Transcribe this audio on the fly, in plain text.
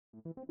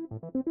Video,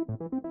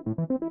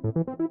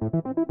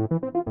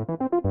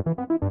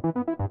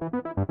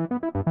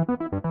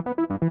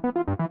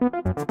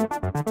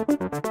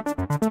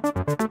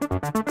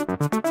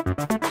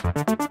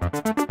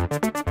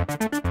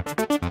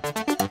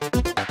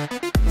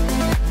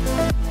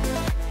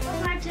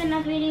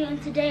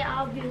 and today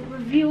I'll be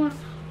reviewing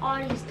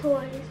all these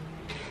toys.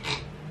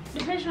 The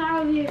first one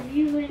I'll be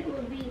reviewing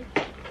will be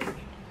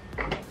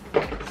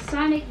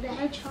Sonic the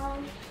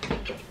Hedgehog.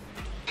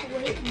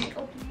 Wait, let me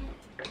open it.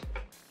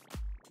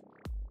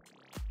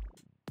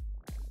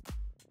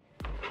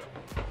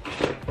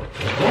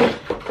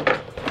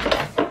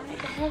 Sonic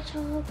the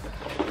Hedgehog.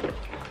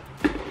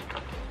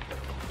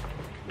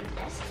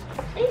 That's his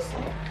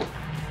playset.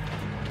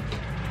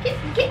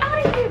 Get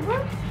out of here, bro.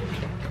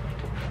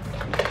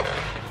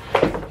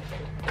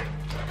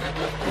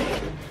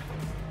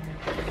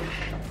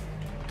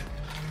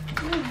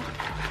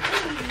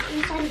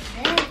 Inside his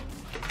bed.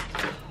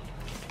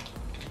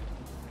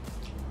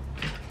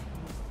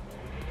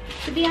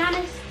 To be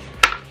honest,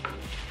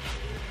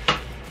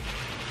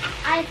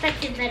 I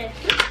expected better.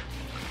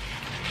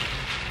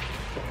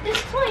 This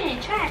toy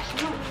ain't trash,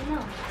 no.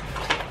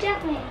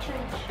 Definitely ain't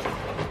trash.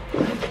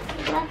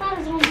 But I thought it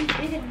was gonna be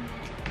bigger than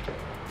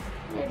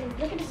that.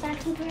 Look at the side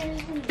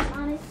computers and the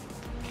Sonic.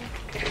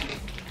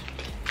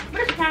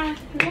 But it's fine,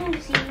 we're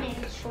gonna see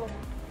it shorter.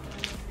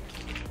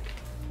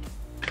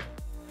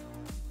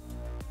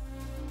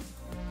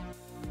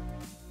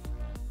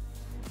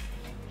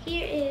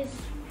 Here is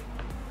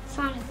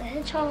Sonic the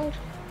Hedgehog.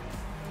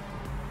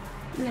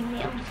 And then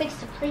I'm gonna fix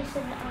the place of the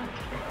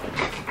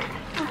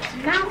so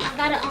now I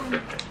gotta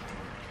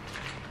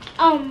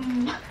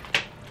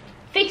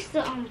fix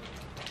the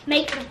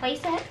make the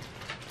playset.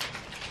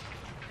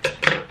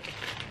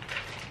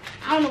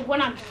 I don't know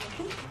what I'm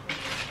doing.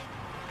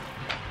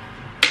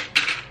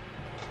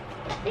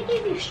 They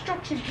give you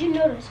instructions, you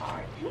know this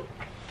hard.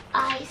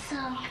 Alright,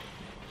 so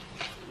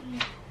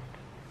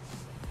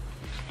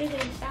figure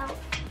this out.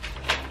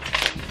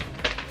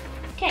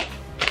 Okay.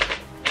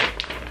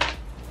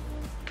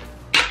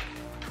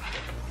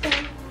 So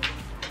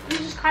let me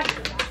just copy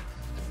the box.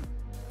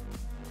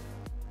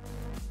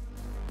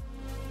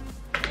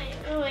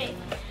 Wait.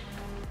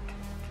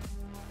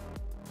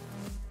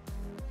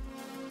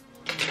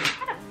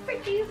 How the frick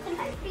do you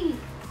connect these? It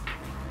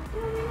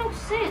don't make no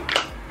sense.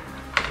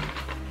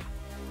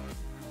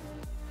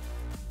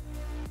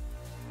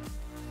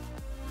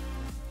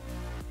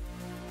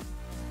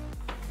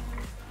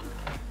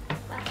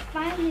 I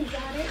finally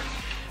got it.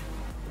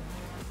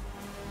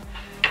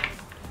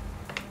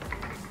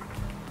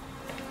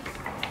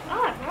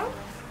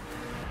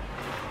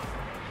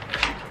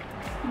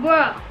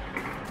 Bruh.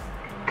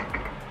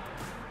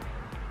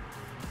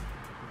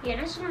 Yeah,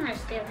 this one has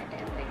stay like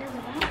that. Wait, does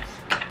it bounce?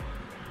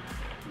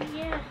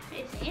 Yeah,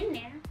 it's in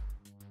there.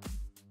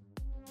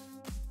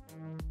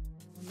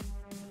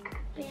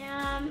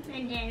 Yeah,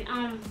 and then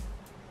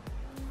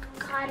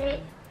got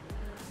it.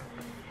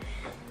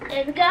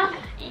 There we go.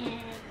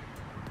 And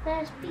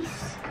last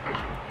piece.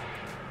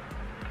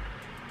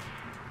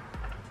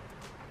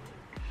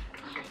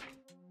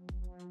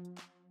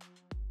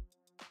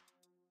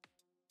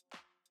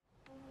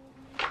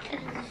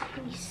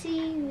 We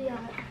see we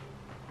got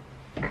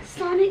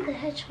Sonic the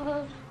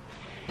Hedgehog.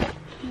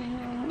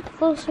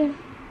 Closer.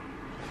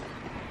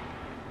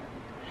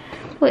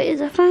 Wait, is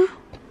that fine?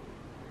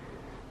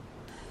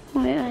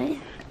 Wait.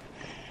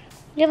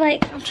 You're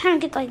like, I'm trying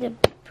to get like the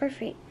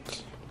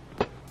perfect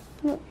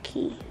little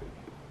key.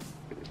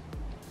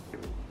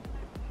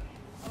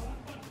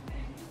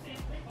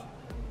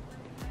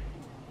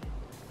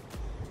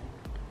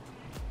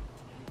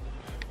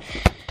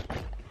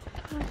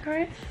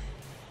 Alright.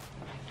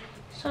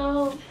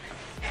 So,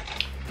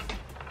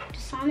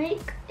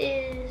 Sonic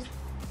is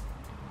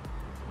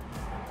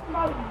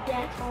about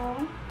that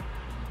tall.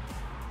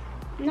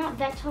 Not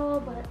that tall,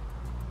 but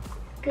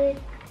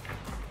good.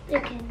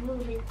 It can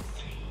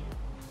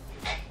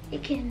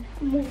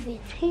move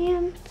its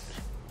hands,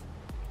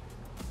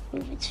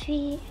 move its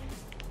feet,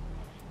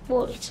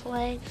 or its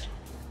legs.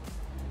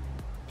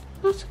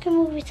 Also can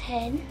move its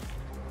head.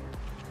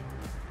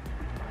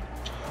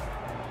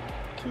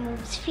 Can move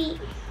its feet.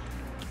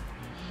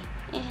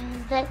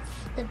 And that's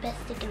the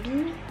best it can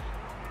do.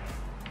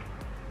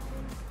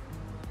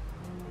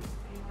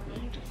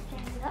 You just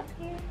stand it up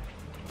here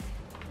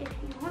if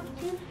you want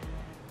to.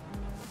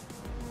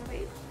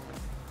 Wait.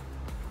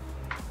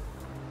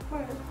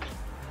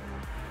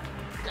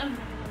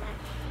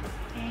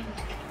 And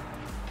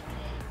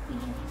you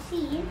can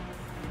see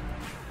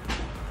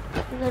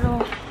the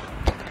little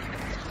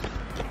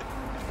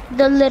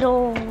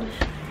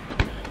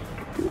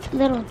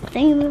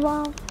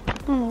thingamabob. I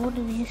don't know what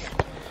it is.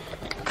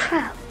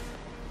 Crap.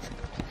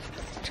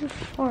 It's too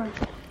far.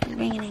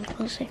 Bring it in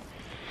closer.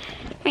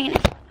 Bring it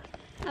in.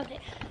 Okay.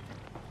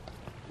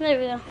 There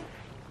we go.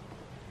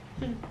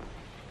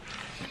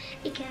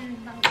 It can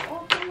bounce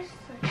off this.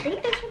 I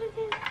think that's what it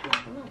is.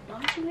 Like a little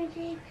bouncy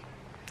magic.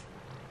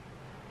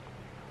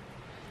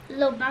 A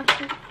little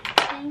bouncy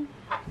thing.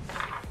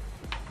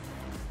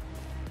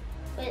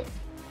 But